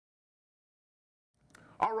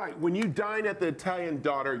All right, when you dine at the Italian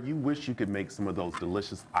Daughter, you wish you could make some of those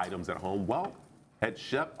delicious items at home. Well, head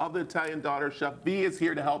chef of the Italian Daughter, Chef V, is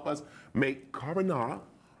here to help us make carbonara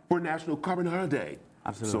for National Carbonara Day.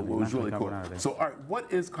 Absolutely. So it was really cool. So, all right,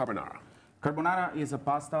 what is carbonara? Carbonara is a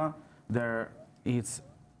pasta. It's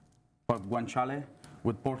guanciale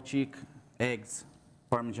with pork cheek, eggs,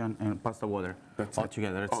 Parmesan, and pasta water. That's all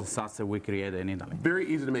together. It's a sauce that we created in Italy.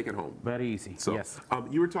 Very easy to make at home. Very easy. So, yes.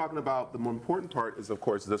 You were talking about the more important part is, of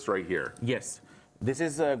course, this right here. Yes. This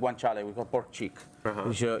is guanciale. We call pork cheek.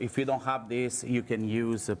 If you don't have this, you can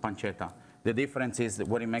use pancetta. The difference is that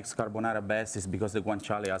what it makes carbonara best is because the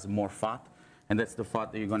guanciale has more fat. And that's the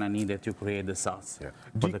fat that you're gonna need to create the sauce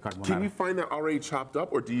for the carbonara. Can you find that already chopped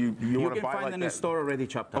up, or do you want to buy like that? You can find it in the store already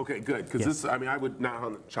chopped up. Okay, good. Because this, I mean, I would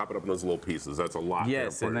not chop it up in those little pieces. That's a lot.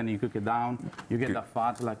 Yes, and then you cook it down. You get the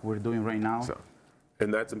fat like we're doing right now. So,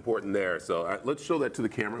 and that's important there. So let's show that to the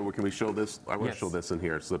camera. Where can we show this? I want to show this in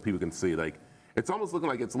here so that people can see. Like, it's almost looking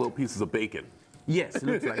like it's little pieces of bacon. Yes, it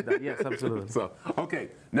looks like that. Yes, absolutely. So,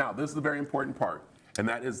 okay, now this is the very important part. And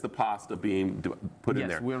that is the pasta being put in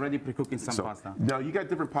there. Yes, we're already pre-cooking some pasta. Now, you got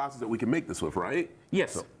different pastas that we can make this with, right?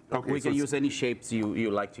 Yes. So, okay, we can use any shapes you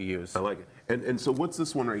like to use. I like it. And so what's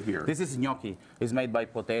this one right here? This is gnocchi. It's made by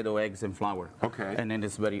potato, eggs, and flour. Okay. And then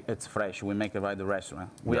it's fresh. We make it right at the restaurant.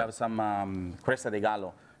 We have some cresta di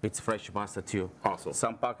gallo. It's fresh pasta too. Awesome.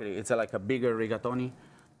 Some paccheri. It's like a bigger rigatoni.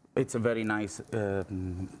 It's a very nice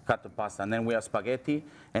cut of pasta. And then we have spaghetti.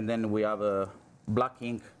 And then we have a black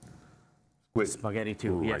ink. With spaghetti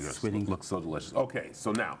too. Ooh, yes, squid ink. Looks so delicious. Okay,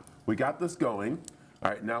 so now we got this going.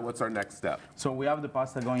 All right, now what's our next step? So we have the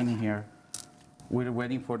pasta going in here. We're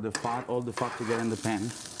waiting for the fat, all the fat to get in the pan.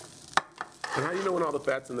 And how do you know when all the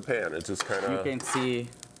fat's in the pan? It's just kind of. You can see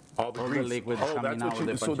all the liquid coming out of the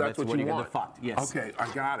pan. So that's what you want. The fat. Yes. Okay,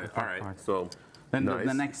 I got it. All right. So then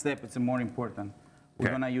the next step is more important. We're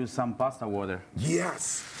gonna use some pasta water.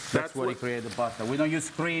 Yes. That's what we create the pasta. We don't use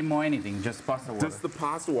cream or anything, just pasta water. Just the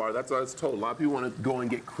pasta water. That's what I was told. A lot of people want to go and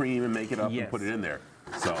get cream and make it up and put it in there.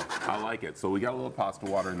 So I like it. So we got a little pasta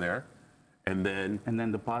water in there. And then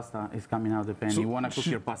the pasta is coming out of the pan. So you want to cook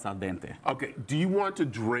your pasta al dente. Okay. Do you want to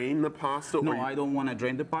drain the pasta? No, I don't want to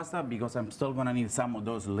drain the pasta because I'm still going to need some of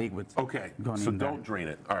those liquids. Okay. So don't drain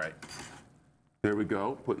it. All right. There we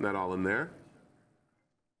go. Putting that all in there.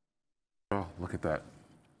 Oh, look at that.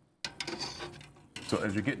 So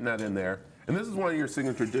as you're getting that in there, and this is one of your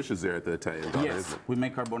signature dishes there at the Italian Daughter, isn't it? We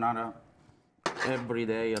make carbonara every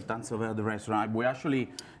day at Tanzavera, the restaurant. We actually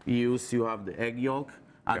you have the egg yolk.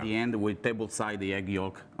 At the end, we table side the egg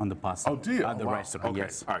yolk on the pasta. Oh, do you? At the restaurant, okay.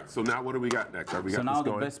 Yes. All right, so now what do we got next? So now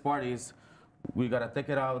the best part is we got to take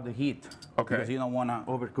it out of the heat. Okay. Because you don't want to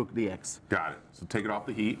overcook the eggs. Got it. So take it off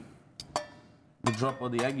the heat. We drop all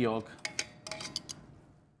the egg yolk.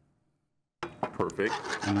 Perfect.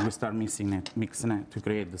 And we start mixing it to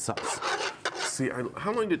create the sauce. See,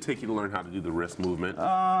 how long did it take you to learn how to do the wrist movement?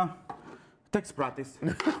 Takes practice. We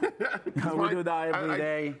do that every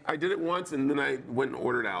day. I did it once, and then I went and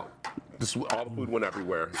ordered out. Just all the food went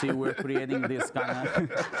everywhere. See, we're creating this kind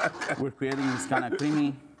of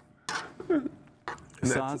creamy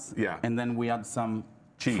sauce. Yeah. And then we add some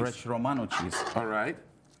cheese. Fresh Romano cheese. All right.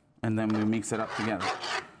 And then we mix it up together.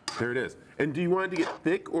 There it is. And do you want it to get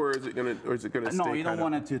thick, or is it gonna stay? No, you don't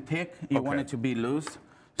want it too thick. You want it to be loose,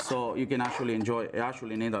 so you can actually enjoy.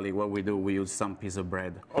 Actually, in Italy, what we do, we use some piece of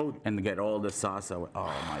bread and get all the sauce. Oh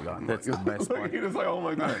my God, that's the best part. It's like, oh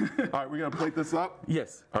my God. All right, we're gonna plate this up.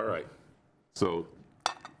 Yes. All right. So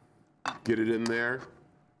get it in there.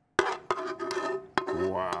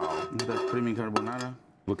 Wow. That creamy carbonara.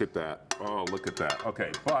 Look at that. Oh, look at that.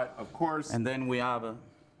 Okay, but of course. And then we have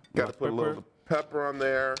got to put a little pepper on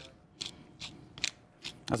there.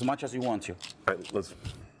 As much as you want to.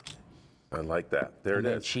 I like that. There it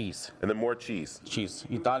is. Cheese. And then more cheese. Cheese.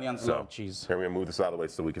 Italians love cheese. Here, we're going to move this out of the way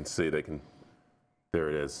so we can see. There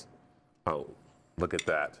it is. Oh, look at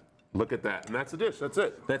that. Look at that. And that's the dish. That's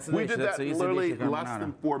it. That's the dish. We did that's that literally less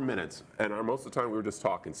than 4 minutes. And most of the time we were just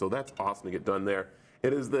talking. So that's awesome to get done there.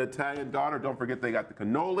 It is the Italian Daughter. Don't forget they got the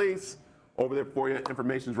cannolis over there for you.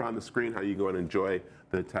 Information's around the screen how you go and enjoy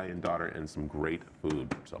the Italian Daughter and some great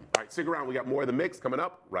food. So, all right, stick around. We got more of the mix coming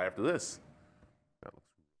up right after this.